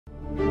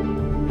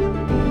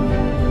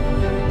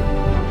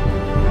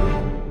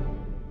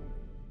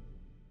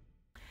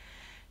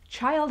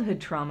Childhood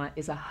trauma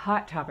is a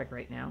hot topic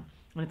right now,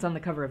 and it's on the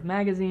cover of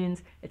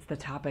magazines, it's the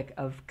topic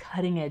of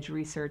cutting-edge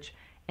research,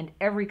 and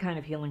every kind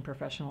of healing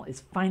professional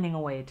is finding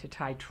a way to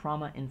tie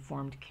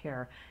trauma-informed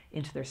care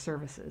into their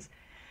services.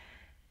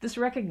 This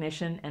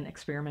recognition and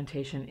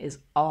experimentation is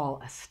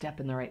all a step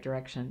in the right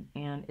direction,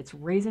 and it's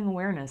raising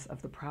awareness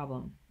of the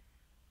problem.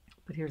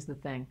 But here's the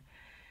thing.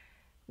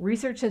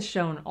 Research has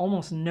shown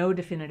almost no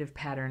definitive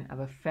pattern of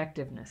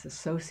effectiveness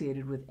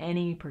associated with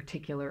any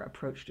particular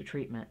approach to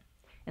treatment.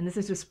 And this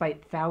is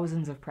despite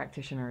thousands of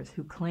practitioners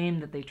who claim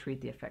that they treat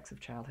the effects of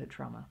childhood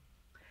trauma.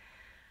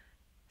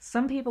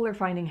 Some people are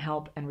finding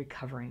help and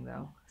recovering,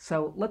 though.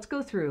 So let's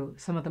go through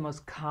some of the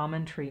most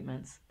common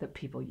treatments that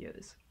people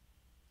use.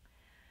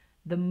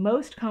 The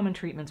most common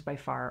treatments by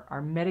far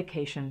are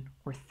medication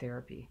or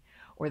therapy,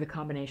 or the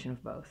combination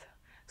of both.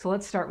 So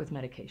let's start with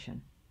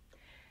medication.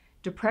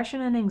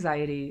 Depression and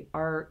anxiety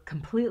are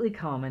completely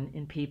common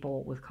in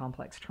people with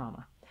complex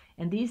trauma.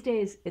 And these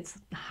days, it's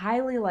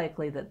highly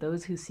likely that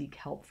those who seek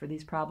help for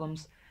these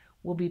problems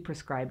will be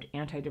prescribed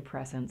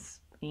antidepressants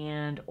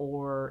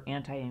and/or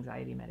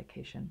anti-anxiety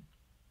medication.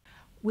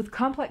 With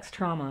complex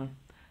trauma,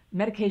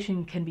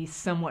 medication can be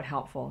somewhat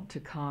helpful to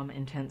calm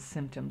intense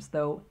symptoms,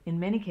 though in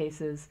many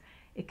cases,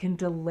 it can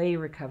delay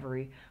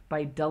recovery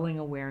by dulling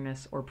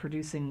awareness or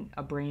producing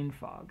a brain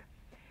fog.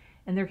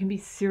 And there can be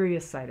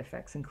serious side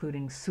effects,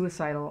 including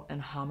suicidal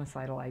and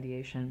homicidal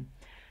ideation,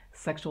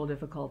 sexual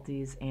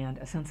difficulties, and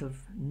a sense of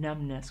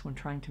numbness when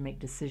trying to make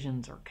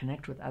decisions or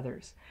connect with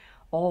others,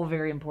 all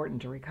very important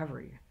to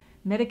recovery.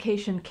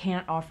 Medication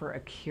can't offer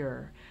a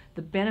cure.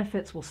 The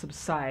benefits will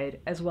subside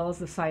as well as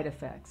the side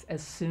effects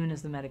as soon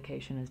as the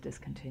medication is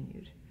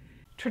discontinued.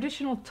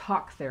 Traditional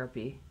talk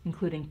therapy,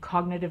 including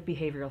cognitive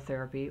behavioral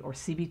therapy, or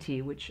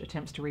CBT, which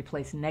attempts to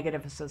replace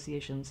negative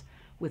associations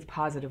with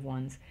positive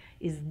ones,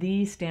 is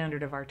the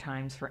standard of our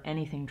times for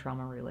anything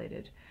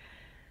trauma-related.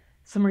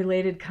 Some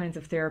related kinds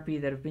of therapy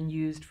that have been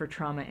used for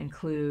trauma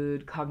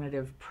include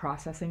cognitive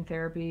processing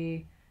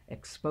therapy,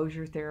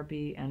 exposure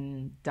therapy,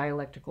 and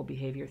dialectical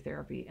behavior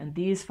therapy. And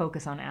these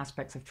focus on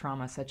aspects of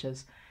trauma such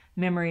as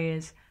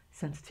memories,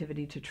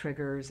 sensitivity to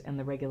triggers, and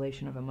the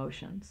regulation of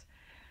emotions.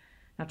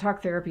 Now,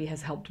 talk therapy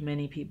has helped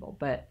many people,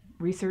 but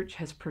research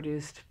has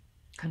produced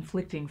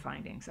conflicting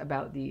findings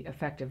about the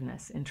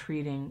effectiveness in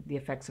treating the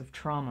effects of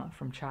trauma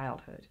from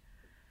childhood.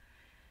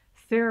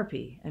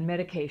 Therapy and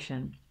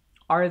medication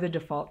are the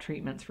default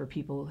treatments for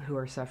people who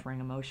are suffering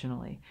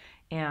emotionally.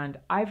 And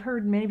I've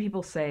heard many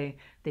people say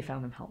they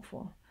found them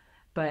helpful.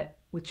 But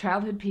with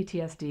childhood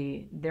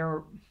PTSD,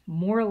 they're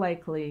more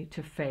likely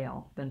to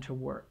fail than to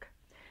work.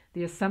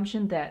 The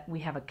assumption that we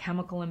have a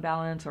chemical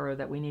imbalance or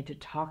that we need to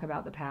talk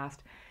about the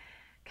past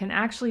can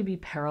actually be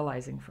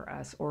paralyzing for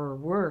us, or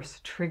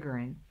worse,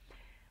 triggering.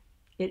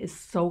 It is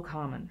so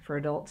common for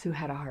adults who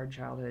had a hard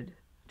childhood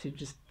to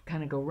just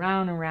kind of go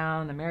round and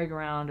round the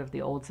merry-go-round of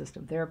the old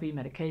system: therapy,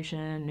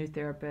 medication, new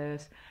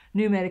therapist,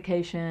 new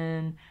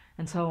medication,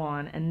 and so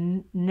on,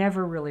 and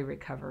never really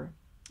recover.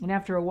 And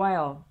after a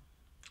while,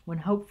 when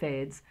hope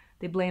fades,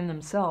 they blame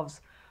themselves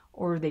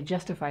or they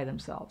justify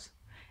themselves.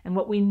 And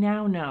what we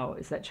now know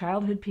is that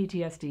childhood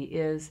PTSD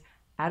is,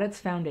 at its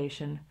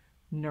foundation,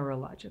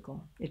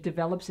 neurological. It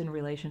develops in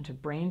relation to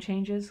brain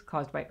changes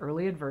caused by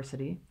early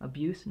adversity,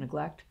 abuse,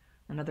 neglect,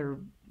 and other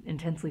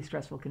intensely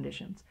stressful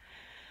conditions.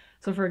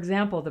 So for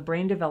example, the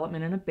brain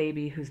development in a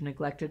baby who's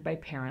neglected by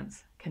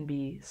parents can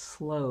be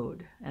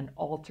slowed and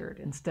altered.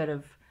 Instead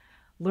of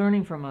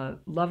learning from a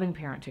loving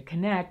parent to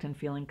connect and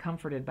feeling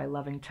comforted by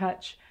loving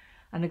touch,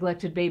 a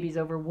neglected baby's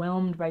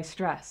overwhelmed by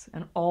stress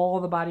and all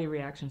the body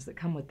reactions that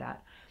come with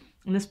that.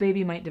 And this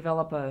baby might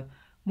develop a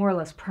more or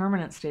less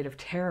permanent state of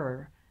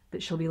terror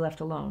that she'll be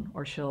left alone,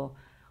 or she'll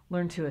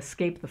learn to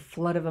escape the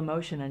flood of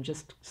emotion and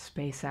just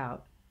space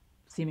out,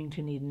 seeming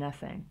to need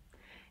nothing.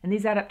 And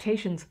these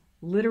adaptations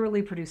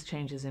literally produce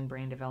changes in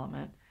brain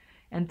development,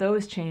 and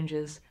those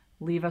changes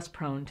leave us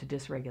prone to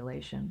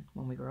dysregulation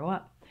when we grow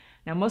up.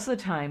 Now, most of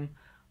the time,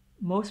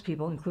 most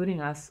people, including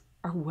us,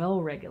 are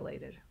well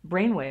regulated.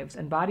 Brainwaves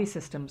and body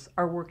systems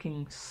are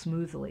working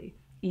smoothly,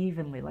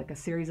 evenly, like a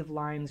series of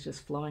lines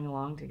just flowing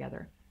along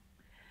together.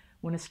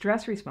 When a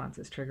stress response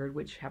is triggered,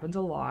 which happens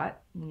a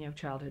lot when you have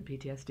childhood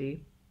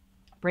PTSD,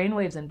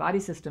 brainwaves and body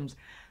systems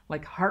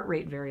like heart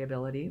rate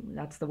variability,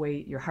 that's the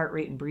way your heart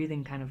rate and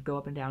breathing kind of go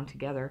up and down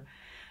together,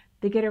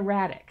 they get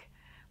erratic,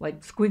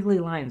 like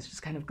squiggly lines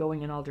just kind of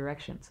going in all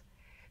directions.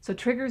 So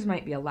triggers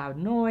might be a loud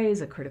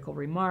noise, a critical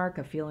remark,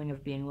 a feeling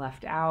of being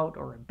left out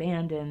or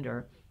abandoned,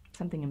 or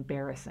something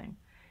embarrassing.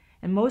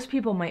 And most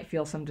people might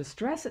feel some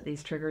distress at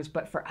these triggers,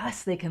 but for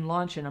us, they can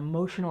launch an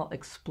emotional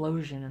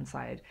explosion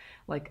inside,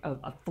 like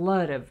a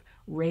flood of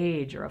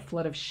rage or a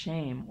flood of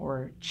shame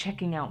or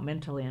checking out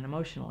mentally and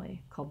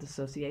emotionally, called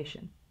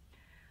dissociation.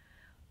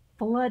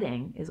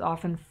 Flooding is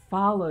often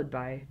followed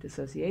by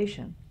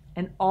dissociation,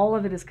 and all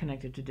of it is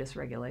connected to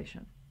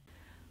dysregulation.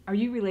 Are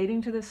you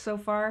relating to this so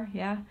far?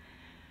 Yeah?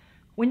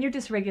 When you're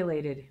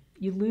dysregulated,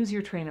 you lose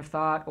your train of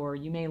thought, or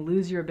you may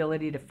lose your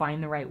ability to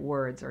find the right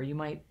words, or you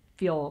might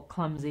feel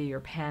clumsy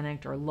or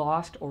panicked or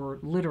lost or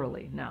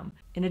literally numb.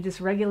 In a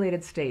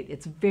dysregulated state,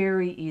 it's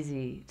very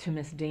easy to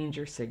miss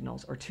danger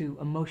signals or to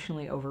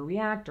emotionally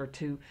overreact or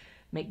to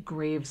make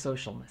grave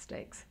social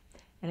mistakes.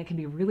 And it can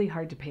be really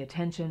hard to pay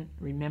attention,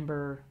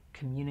 remember,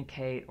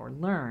 communicate, or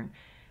learn.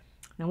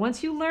 Now,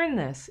 once you learn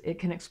this, it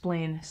can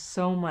explain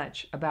so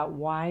much about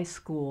why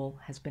school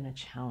has been a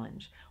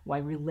challenge, why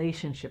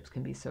relationships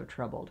can be so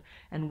troubled,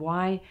 and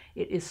why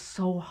it is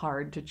so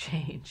hard to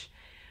change.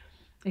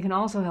 It can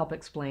also help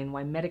explain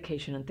why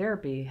medication and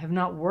therapy have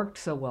not worked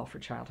so well for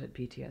childhood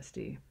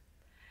PTSD.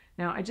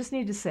 Now, I just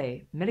need to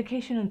say,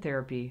 medication and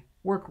therapy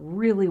work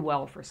really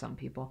well for some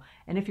people,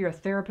 and if you're a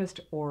therapist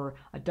or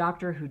a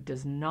doctor who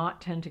does not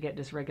tend to get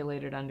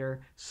dysregulated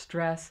under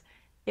stress,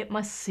 it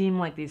must seem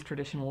like these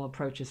traditional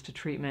approaches to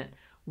treatment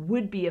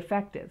would be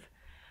effective,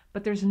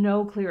 but there's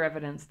no clear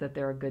evidence that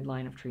they're a good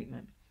line of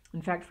treatment.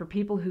 In fact, for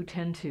people who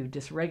tend to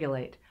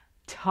dysregulate,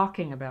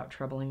 talking about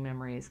troubling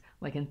memories,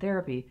 like in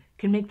therapy,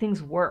 can make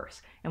things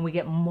worse, and we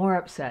get more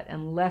upset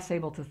and less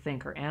able to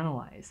think or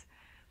analyze.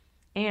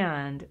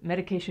 And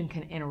medication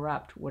can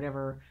interrupt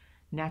whatever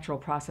natural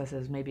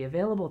processes may be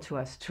available to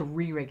us to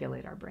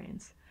re-regulate our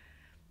brains.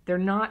 They're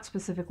not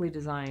specifically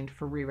designed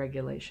for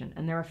re-regulation,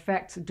 and their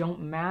effects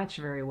don't match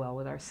very well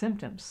with our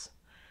symptoms.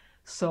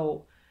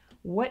 So,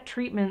 what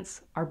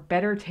treatments are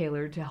better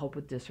tailored to help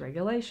with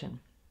dysregulation?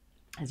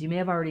 As you may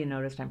have already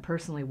noticed, I'm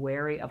personally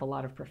wary of a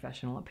lot of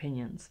professional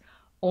opinions,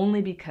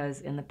 only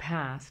because in the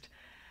past,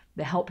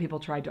 the help people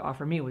tried to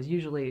offer me was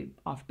usually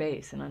off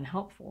base and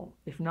unhelpful,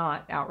 if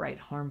not outright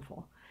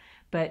harmful.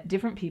 But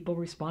different people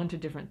respond to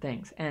different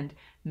things, and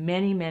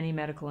many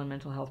medical and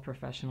mental health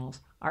professionals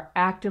are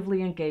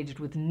actively engaged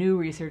with new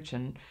research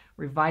and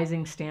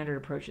revising standard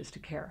approaches to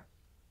care.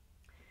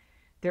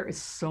 There is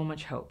so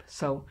much hope,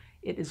 so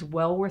it is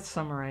well worth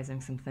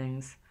summarizing some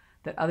things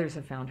that others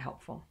have found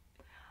helpful.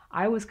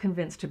 I was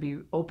convinced to be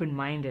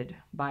open-minded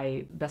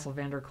by Bessel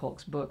van der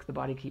Kolk's book, The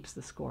Body Keeps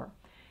the Score.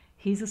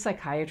 He's a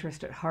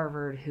psychiatrist at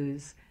Harvard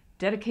who's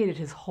dedicated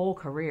his whole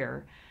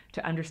career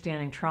to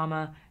understanding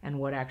trauma and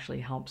what actually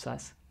helps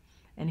us.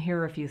 And here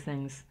are a few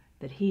things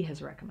that he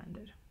has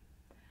recommended.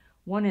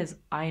 One is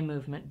eye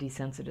movement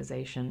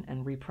desensitization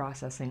and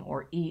reprocessing,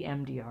 or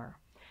EMDR.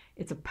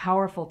 It's a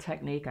powerful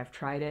technique. I've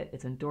tried it.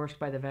 It's endorsed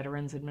by the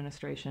Veterans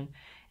Administration,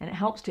 and it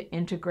helps to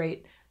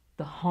integrate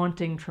the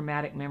haunting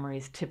traumatic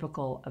memories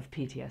typical of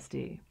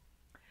PTSD.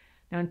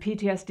 Now, in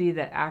PTSD,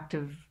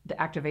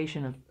 the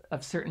activation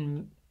of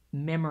certain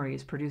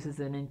memories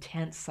produces an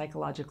intense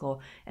psychological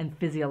and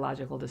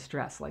physiological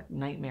distress, like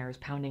nightmares,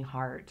 pounding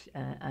heart,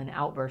 an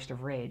outburst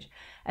of rage,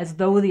 as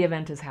though the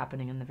event is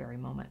happening in the very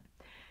moment.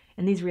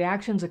 And these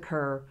reactions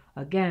occur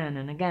again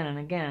and again and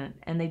again,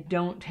 and they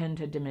don't tend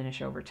to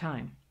diminish over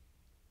time.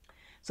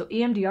 So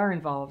EMDR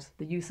involves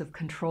the use of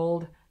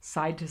controlled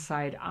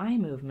side-to-side eye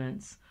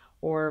movements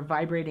or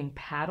vibrating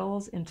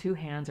paddles in two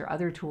hands or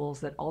other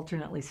tools that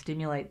alternately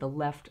stimulate the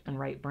left and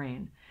right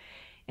brain.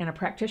 And a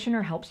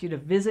practitioner helps you to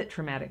visit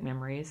traumatic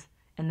memories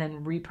and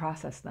then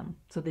reprocess them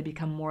so they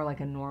become more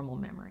like a normal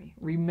memory,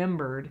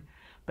 remembered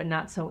but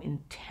not so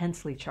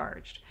intensely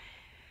charged.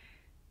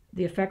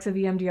 The effects of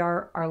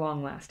EMDR are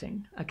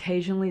long-lasting.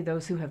 Occasionally,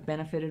 those who have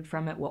benefited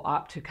from it will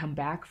opt to come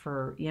back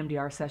for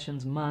EMDR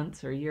sessions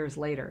months or years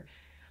later,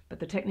 but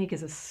the technique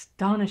is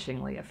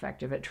astonishingly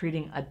effective at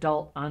treating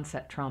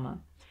adult-onset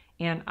trauma.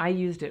 And I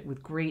used it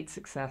with great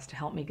success to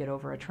help me get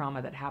over a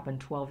trauma that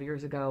happened 12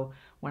 years ago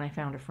when I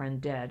found a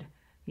friend dead.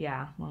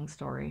 Yeah, long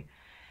story.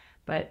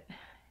 But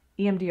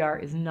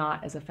EMDR is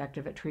not as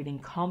effective at treating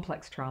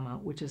complex trauma,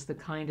 which is the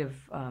kind of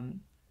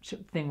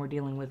thing we're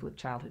dealing with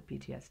childhood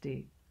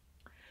PTSD.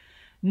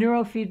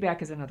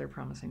 Neurofeedback is another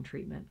promising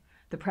treatment.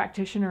 The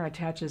practitioner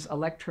attaches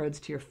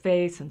electrodes to your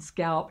face and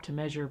scalp to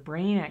measure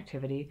brain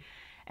activity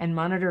and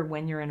monitor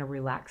when you're in a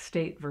relaxed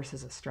state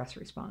versus a stress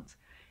response.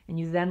 And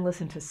you then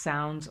listen to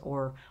sounds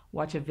or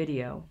watch a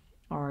video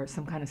or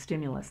some kind of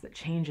stimulus that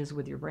changes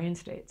with your brain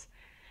states.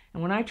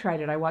 And when I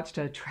tried it, I watched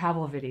a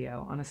travel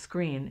video on a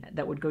screen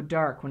that would go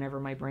dark whenever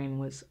my brain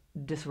was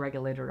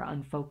dysregulated or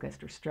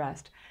unfocused or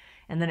stressed.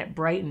 And then it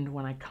brightened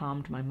when I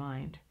calmed my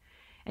mind.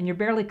 And you're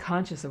barely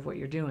conscious of what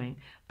you're doing,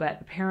 but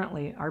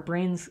apparently our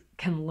brains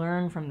can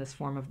learn from this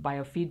form of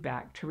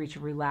biofeedback to reach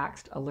a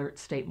relaxed, alert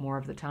state more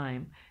of the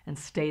time and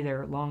stay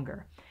there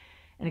longer.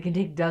 And it can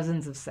take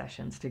dozens of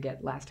sessions to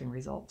get lasting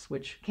results,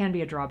 which can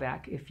be a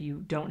drawback if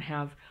you don't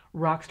have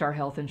rockstar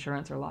health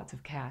insurance or lots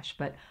of cash,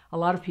 but a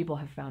lot of people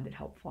have found it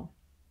helpful.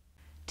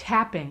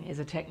 Tapping is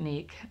a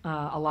technique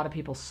a lot of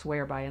people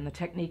swear by, and the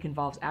technique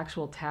involves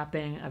actual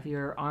tapping of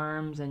your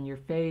arms and your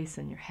face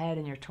and your head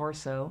and your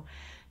torso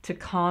to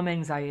calm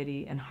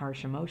anxiety and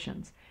harsh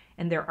emotions.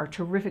 And there are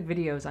terrific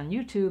videos on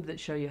YouTube that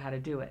show you how to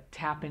do it,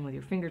 tapping with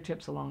your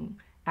fingertips along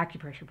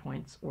acupressure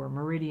points or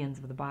meridians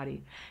of the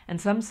body. And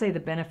some say the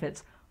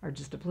benefits are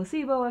just a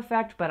placebo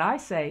effect, but I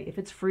say if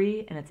it's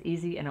free and it's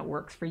easy and it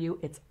works for you,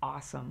 it's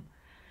awesome.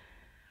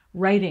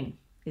 Writing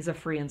is a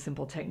free and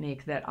simple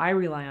technique that I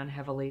rely on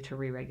heavily to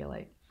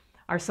re-regulate.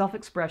 Our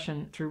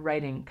self-expression through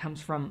writing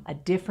comes from a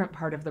different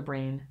part of the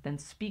brain than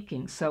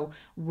speaking. So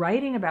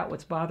writing about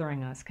what's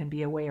bothering us can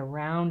be a way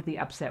around the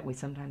upset we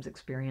sometimes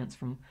experience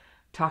from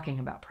talking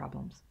about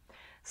problems.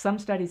 Some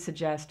studies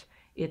suggest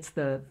it's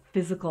the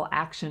physical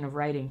action of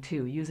writing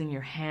too, using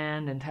your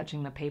hand and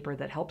touching the paper,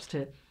 that helps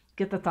to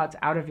get the thoughts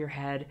out of your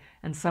head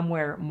and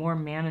somewhere more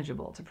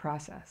manageable to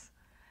process.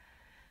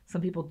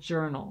 Some people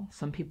journal,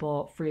 some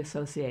people free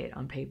associate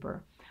on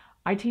paper.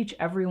 I teach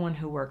everyone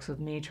who works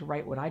with me to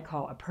write what I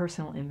call a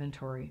personal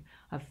inventory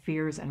of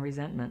fears and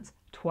resentments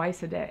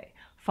twice a day,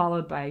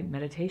 followed by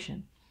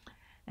meditation.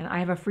 And I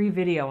have a free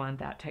video on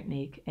that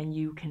technique, and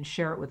you can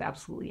share it with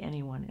absolutely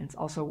anyone. And it's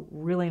also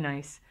really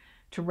nice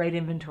to write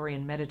inventory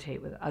and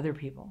meditate with other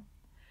people,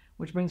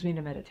 which brings me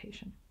to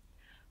meditation.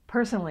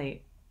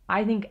 Personally,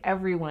 I think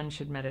everyone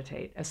should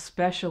meditate,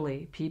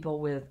 especially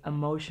people with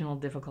emotional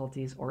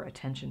difficulties or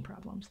attention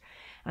problems.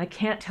 And I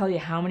can't tell you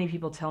how many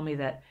people tell me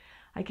that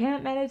I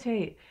can't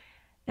meditate.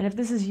 And if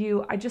this is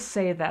you, I just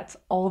say that's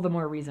all the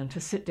more reason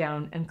to sit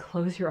down and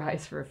close your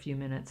eyes for a few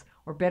minutes,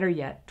 or better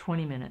yet,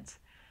 20 minutes.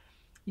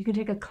 You can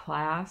take a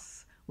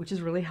class, which is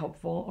really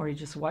helpful, or you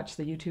just watch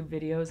the YouTube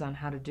videos on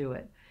how to do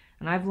it.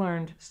 And I've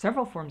learned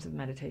several forms of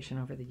meditation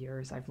over the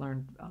years. I've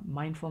learned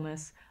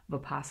mindfulness,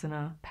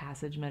 vipassana,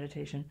 passage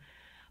meditation.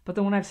 But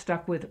the one I've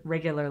stuck with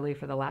regularly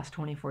for the last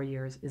 24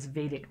 years is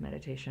Vedic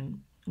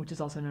meditation, which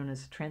is also known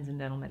as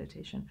transcendental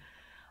meditation.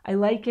 I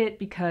like it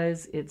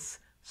because it's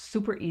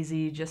super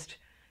easy, just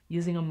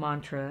using a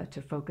mantra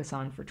to focus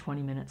on for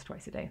 20 minutes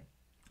twice a day.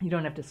 You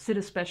don't have to sit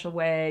a special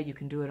way. You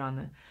can do it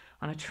on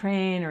a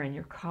train or in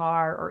your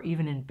car or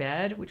even in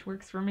bed, which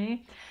works for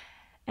me.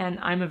 And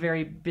I'm a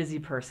very busy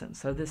person,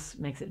 so this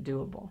makes it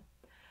doable.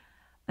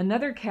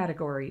 Another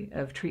category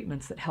of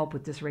treatments that help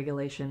with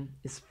dysregulation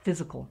is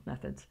physical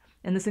methods.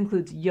 And this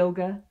includes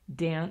yoga,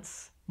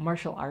 dance,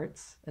 martial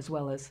arts, as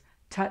well as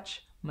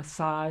touch,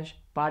 massage,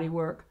 body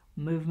work,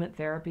 movement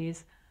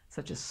therapies,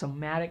 such as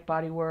somatic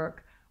body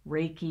work,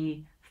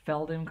 Reiki,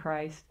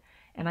 Feldenkrais,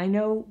 and I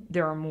know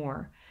there are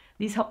more.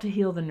 These help to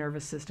heal the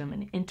nervous system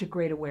and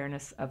integrate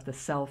awareness of the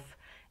self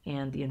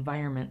and the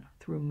environment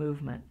through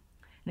movement.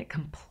 And it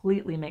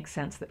completely makes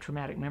sense that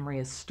traumatic memory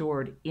is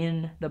stored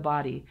in the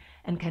body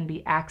and can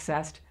be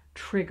accessed,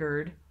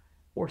 triggered,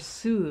 or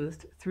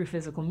soothed through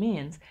physical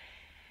means.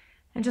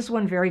 And just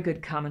one very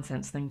good common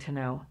sense thing to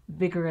know,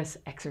 vigorous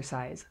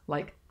exercise,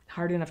 like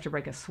hard enough to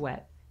break a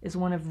sweat, is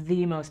one of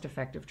the most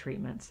effective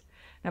treatments.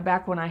 Now,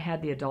 back when I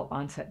had the adult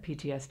onset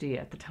PTSD,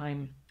 at the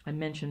time I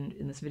mentioned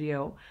in this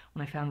video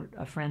when I found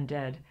a friend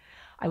dead,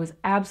 I was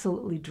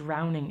absolutely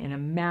drowning in a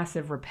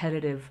massive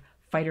repetitive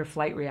fight or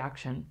flight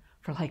reaction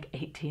for like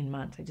 18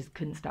 months. I just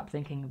couldn't stop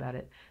thinking about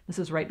it. This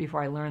was right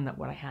before I learned that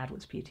what I had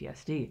was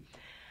PTSD.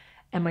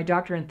 And my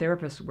doctor and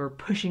therapist were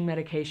pushing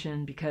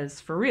medication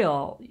because, for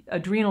real,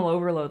 adrenal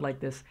overload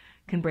like this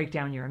can break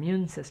down your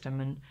immune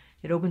system, and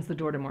it opens the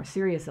door to more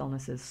serious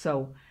illnesses.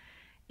 So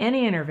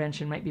any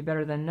intervention might be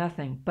better than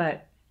nothing,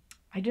 but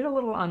I did a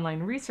little online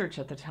research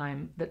at the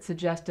time that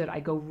suggested I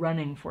go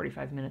running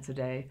 45 minutes a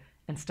day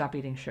and stop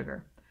eating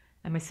sugar.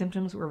 And my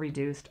symptoms were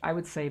reduced, I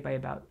would say, by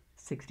about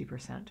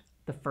 60%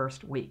 the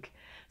first week.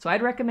 So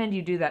I'd recommend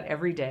you do that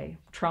every day,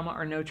 trauma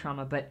or no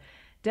trauma, but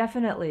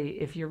definitely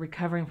if you're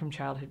recovering from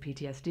childhood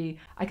PTSD.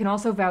 I can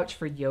also vouch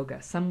for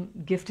yoga. Some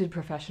gifted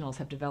professionals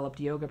have developed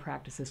yoga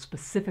practices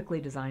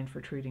specifically designed for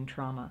treating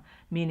trauma,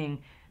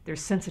 meaning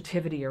there's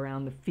sensitivity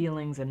around the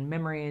feelings and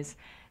memories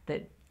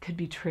that could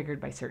be triggered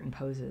by certain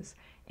poses,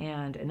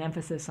 and an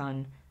emphasis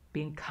on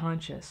being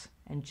conscious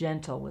and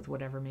gentle with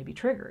whatever may be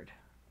triggered.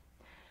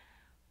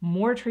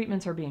 More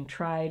treatments are being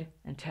tried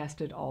and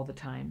tested all the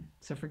time.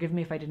 So forgive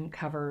me if I didn't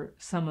cover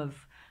some of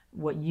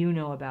what you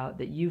know about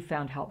that you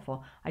found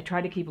helpful. I try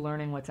to keep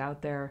learning what's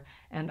out there,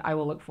 and I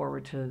will look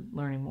forward to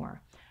learning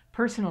more.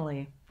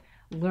 Personally,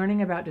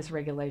 learning about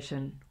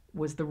dysregulation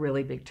was the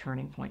really big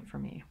turning point for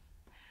me.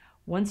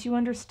 Once you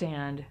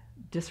understand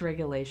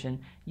dysregulation,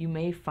 you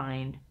may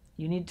find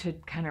you need to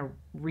kind of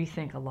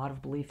rethink a lot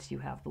of beliefs you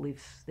have,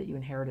 beliefs that you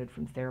inherited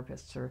from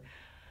therapists or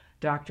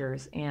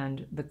doctors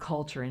and the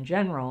culture in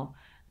general,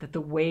 that the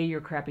way your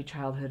crappy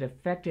childhood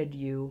affected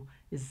you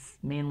is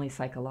mainly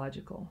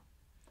psychological,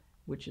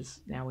 which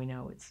is, now we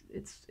know,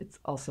 it's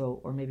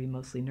also, or maybe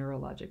mostly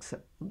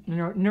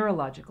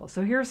neurological.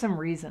 So here are some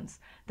reasons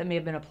that may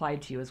have been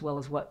applied to you, as well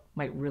as what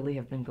might really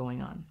have been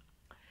going on.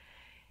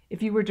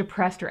 If you were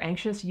depressed or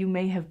anxious, you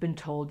may have been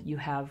told you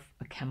have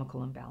a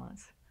chemical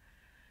imbalance.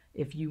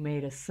 If you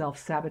made a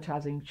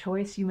self-sabotaging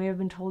choice, you may have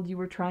been told you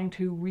were trying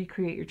to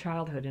recreate your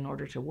childhood in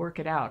order to work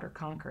it out or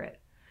conquer it.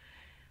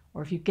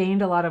 Or if you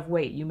gained a lot of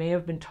weight, you may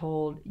have been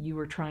told you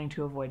were trying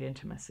to avoid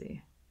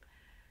intimacy.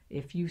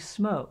 If you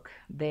smoke,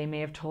 they may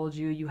have told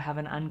you you have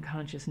an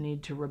unconscious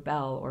need to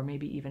rebel, or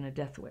maybe even a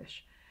death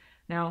wish.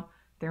 Now,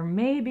 there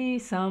may be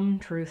some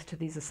truth to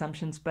these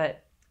assumptions,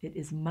 but it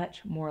is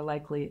much more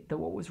likely that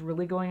what was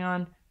really going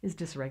on is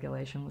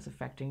dysregulation was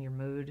affecting your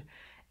mood,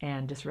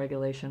 and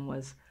dysregulation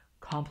was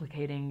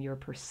complicating your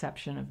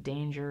perception of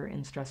danger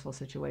in stressful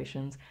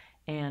situations,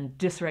 and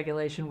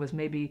dysregulation was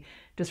maybe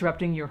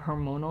disrupting your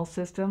hormonal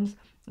systems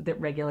that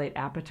regulate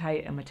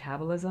appetite and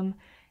metabolism.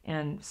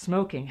 And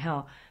smoking,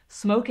 hell,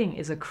 smoking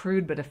is a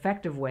crude but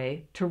effective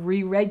way to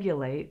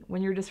re-regulate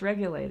when you're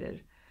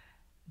dysregulated.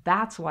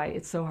 That's why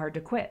it's so hard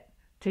to quit.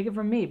 Take it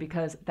from me,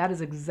 because that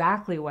is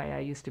exactly why I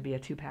used to be a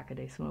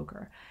 2-pack-a-day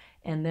smoker.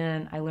 And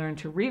then I learned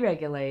to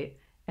re-regulate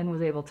and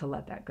was able to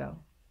let that go.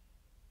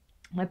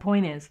 My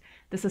point is,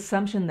 this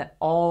assumption that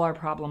all our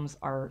problems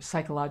are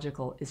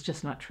psychological is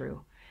just not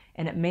true.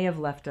 And it may have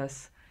left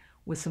us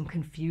with some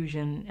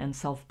confusion and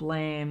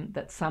self-blame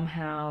that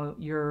somehow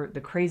you're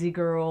the crazy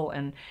girl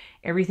and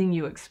everything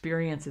you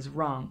experience is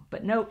wrong.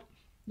 But nope,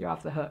 you're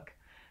off the hook.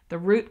 The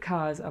root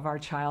cause of our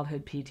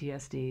childhood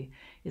PTSD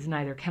is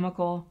neither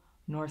chemical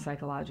nor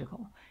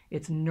psychological.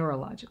 It's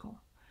neurological.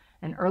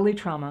 And early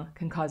trauma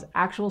can cause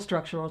actual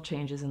structural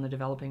changes in the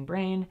developing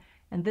brain,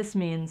 and this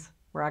means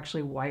we're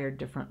actually wired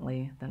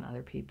differently than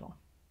other people.